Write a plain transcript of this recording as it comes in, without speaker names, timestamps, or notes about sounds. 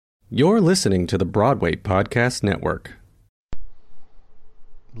You're listening to the Broadway Podcast Network.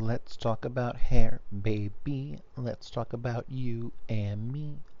 Let's talk about hair, baby. Let's talk about you and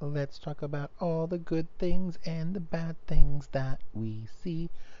me. Let's talk about all the good things and the bad things that we see.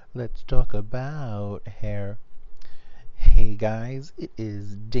 Let's talk about hair. Hey guys, it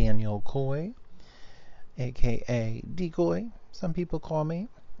is Daniel Coy, aka Decoy. Some people call me.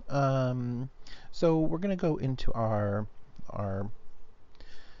 So we're gonna go into our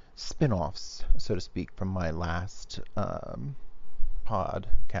spin-offs, so to speak, from my last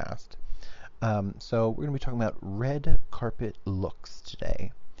podcast. So we're going to be talking about red carpet looks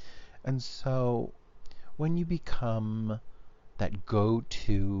today. And so when you become that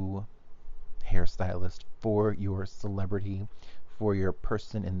go-to hairstylist for your celebrity, for your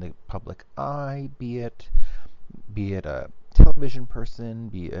person in the public eye, be it a television person,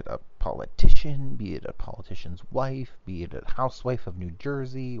 be it a politician, be it a politician's wife, be it a housewife of New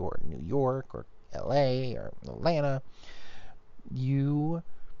Jersey or New York or LA or Atlanta, you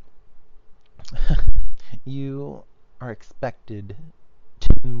are expected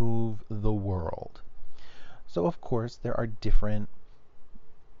to move the world. So of course there are different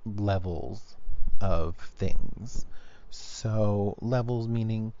levels of things. So levels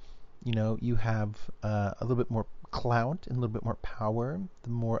meaning, you have a little bit more clout and a little bit more power, the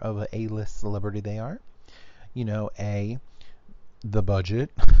more of a A-list celebrity they are. The budget.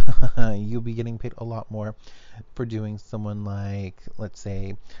 You'll be getting paid a lot more for doing someone like, let's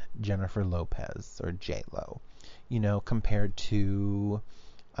say, Jennifer Lopez or J-Lo, compared to,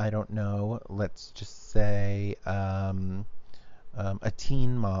 I don't know, let's just say a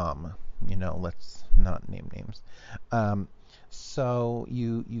teen mom. Let's not name names. So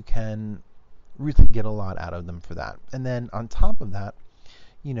you can really get a lot out of them for that. And then on top of that,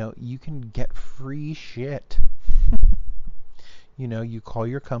 you can get free shit. You call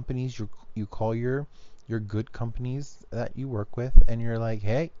your companies, you call your good companies that you work with, and you're like,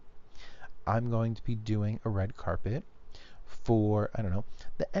 hey, I'm going to be doing a red carpet for, I don't know,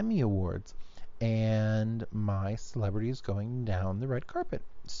 the Emmy Awards, and my celebrity is going down the red carpet.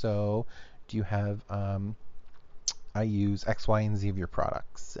 So do you have, I use X, Y, and Z of your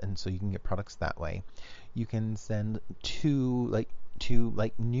products, and so you can get products that way. You can send to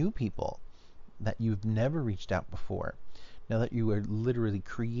new people that you've never reached out before. Now that you are literally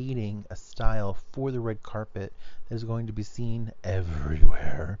creating a style for the red carpet that is going to be seen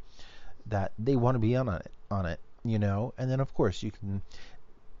everywhere, that they want to be on it, and then of course you can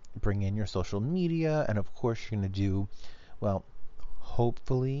bring in your social media, and of course you're going to do, well,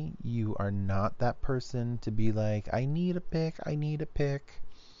 hopefully you are not that person to be like, I need a pic.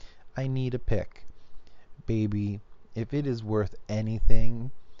 Baby, if it is worth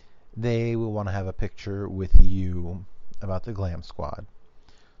anything, they will want to have a picture with you about the Glam Squad.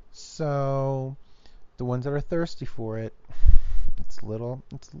 So the ones that are thirsty for it, it's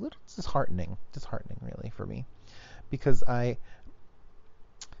disheartening really for me, because I'm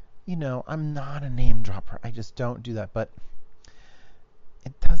not a name dropper. I just don't do that, but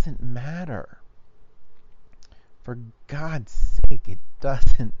it doesn't matter. For God's sake, it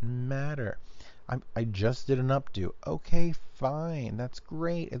doesn't matter. I just did an updo. Okay, fine. That's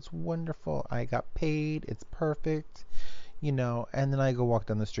great. It's wonderful. I got paid. It's perfect. And then I go walk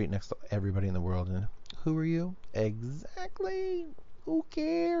down the street next to everybody in the world, and who are you? Exactly. Who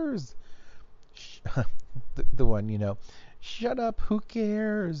cares? The one, shut up. Who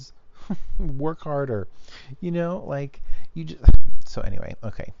cares? Work harder. You just... So anyway,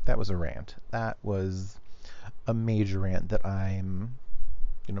 okay, that was a rant. That was a major rant that I'm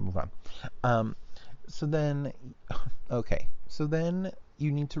gonna move on. So then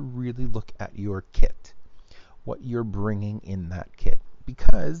you need to really look at your kit, what you're bringing in that kit,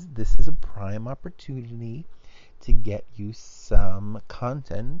 because this is a prime opportunity to get you some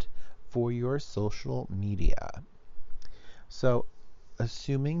content for your social media. So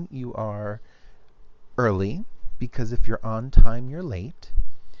assuming you are early, because if you're on time, you're late.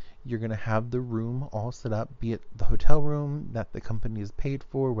 You're going to have the room all set up, be it the hotel room that the company is paid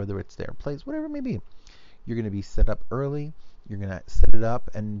for, whether it's their place, whatever it may be. You're going to be set up early. You're going to set it up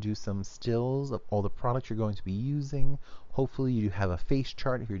and do some stills of all the products you're going to be using. Hopefully you have a face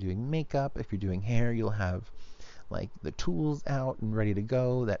chart. If you're doing makeup, if you're doing hair, you'll have the tools out and ready to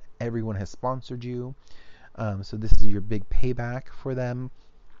go that everyone has sponsored you. So this is your big payback for them.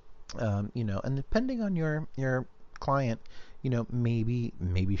 And depending on your client, maybe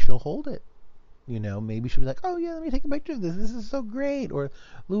she'll hold it. Maybe she'll be like, oh yeah, let me take a picture of this. This is so great. Or,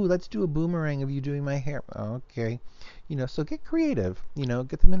 Lou, let's do a boomerang of you doing my hair. Okay. So get creative,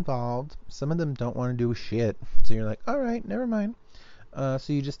 get them involved. Some of them don't want to do shit. So you're like, all right, never mind.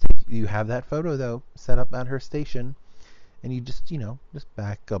 So you just you have that photo though set up at her station, and you just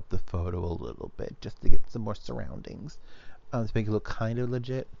back up the photo a little bit just to get some more surroundings, to make it look kind of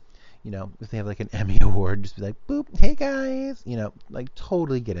legit. If they have like an Emmy award, just be like, boop, hey guys, like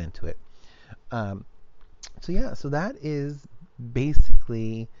totally get into it. So that is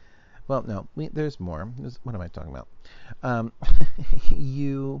basically, well, no, there's more. What am I talking about?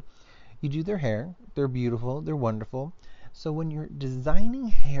 You do their hair. They're beautiful. They're wonderful. So when you're designing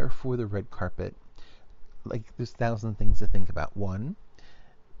hair for the red carpet, like there's 1,000 things to think about. One,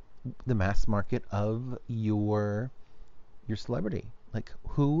 the mass market of your celebrity. Like,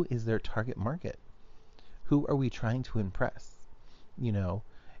 who is their target market? Who are we trying to impress?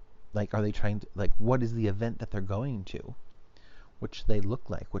 Like, are they trying to, like, what is the event that they're going to? What should they look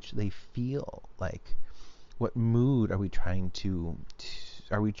like? What should they feel like? What mood are we trying to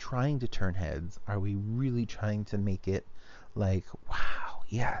are we trying to turn heads? Are we really trying to make it like, wow,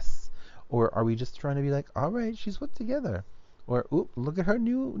 yes? Or are we just trying to be like, all right, she's put together? Or, oop, look at her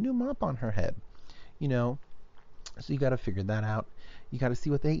new mop on her head. So you got to figure that out. You got to see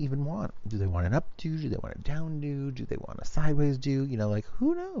what they even want. Do they want an updo? Do they want a downdo? Do they want a sideways do? Like,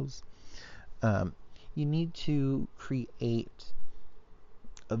 who knows? You need to create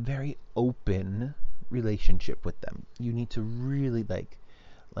a very open relationship with them. You need to really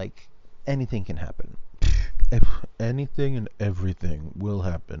like anything can happen. Anything and everything will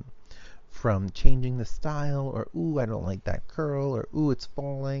happen. From changing the style, or ooh, I don't like that curl, or ooh, it's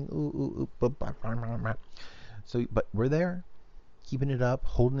falling, ooh, blah, blah, blah, blah, blah. So, but we're there, keeping it up,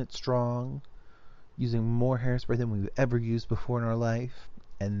 holding it strong, using more hairspray than we've ever used before in our life,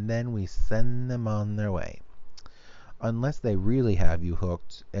 and then we send them on their way. Unless they really have you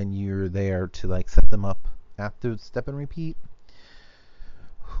hooked and you're there to like set them up after step and repeat.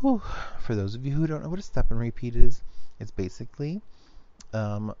 Whew. For those of you who don't know what a step and repeat is, it's basically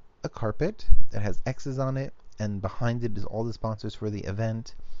a carpet that has X's on it, and behind it is all the sponsors for the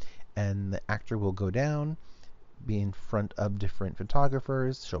event, and the actor will go down, be in front of different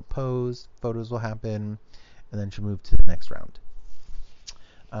photographers, she'll pose, photos will happen, and then she'll move to the next round.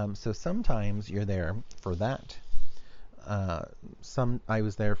 So sometimes you're there for that. I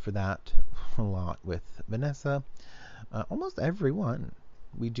was there for that a lot with Vanessa. Almost everyone.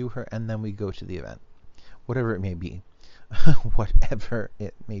 We do her, and then we go to the event. Whatever it may be. Whatever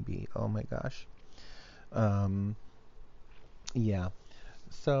it may be. Oh my gosh. Yeah.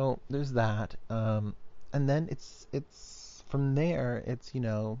 So there's that. And then it's from there, it's,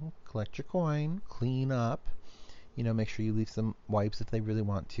 collect your coin, clean up, make sure you leave some wipes if they really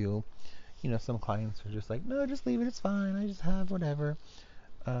want to. Some clients are just like, no, just leave it, it's fine, I just have whatever.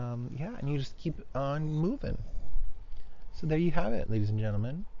 And you just keep on moving. So there you have it, ladies and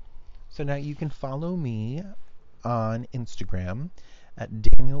gentlemen. So now you can follow me on Instagram at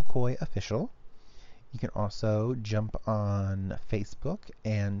Daniel Coy Official. You can also jump on Facebook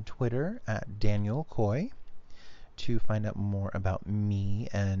and Twitter at Daniel Coy to find out more about me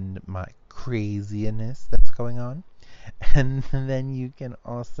and my craziness that's going on. And then you can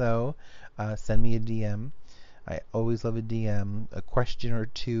also send me a DM. I always love a DM. A question or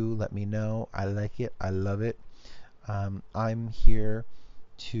two, let me know. I like it. I love it. I'm here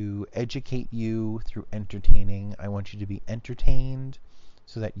to educate you through entertaining. I want you to be entertained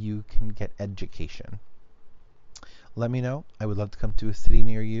so that you can get education. Let me know. I would love to come to a city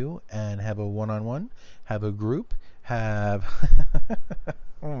near you and have a one-on-one, have a group, have...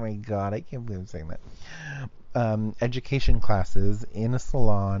 oh my God, I can't believe I'm saying that. Education classes in a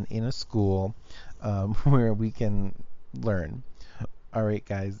salon, in a school, where we can learn. All right,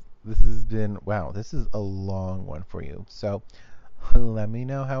 guys, this has been, this is a long one for you. So let me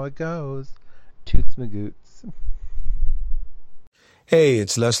know how it goes. Toots Magoots. Hey,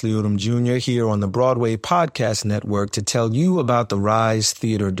 it's Leslie Odom Jr. here on the Broadway Podcast Network to tell you about the Rise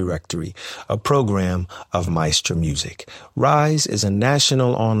Theater Directory, a program of Maestro Music. Rise is a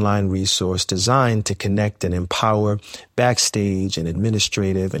national online resource designed to connect and empower backstage and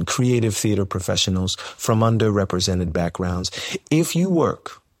administrative and creative theater professionals from underrepresented backgrounds. If you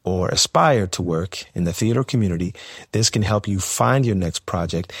work or aspire to work in the theater community, this can help you find your next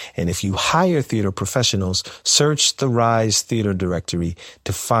project. And if you hire theater professionals, search the Rise Theater Directory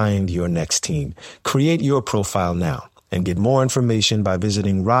to find your next team. Create your profile now and get more information by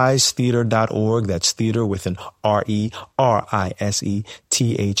visiting risetheater.org. That's theater with an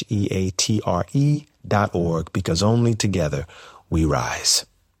RISETHEATRE.org, because only together we rise.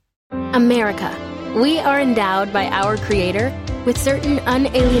 America. We are endowed by our Creator with certain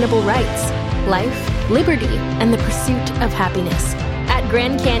unalienable rights: life, liberty, and the pursuit of happiness. At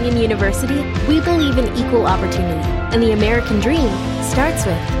Grand Canyon University, we believe in equal opportunity, and the American dream starts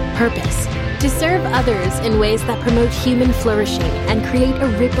with purpose, to serve others in ways that promote human flourishing and create a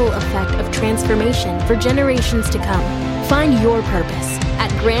ripple effect of transformation for generations to come. Find your purpose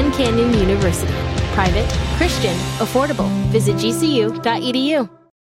at Grand Canyon University. Private, Christian, affordable. Visit gcu.edu.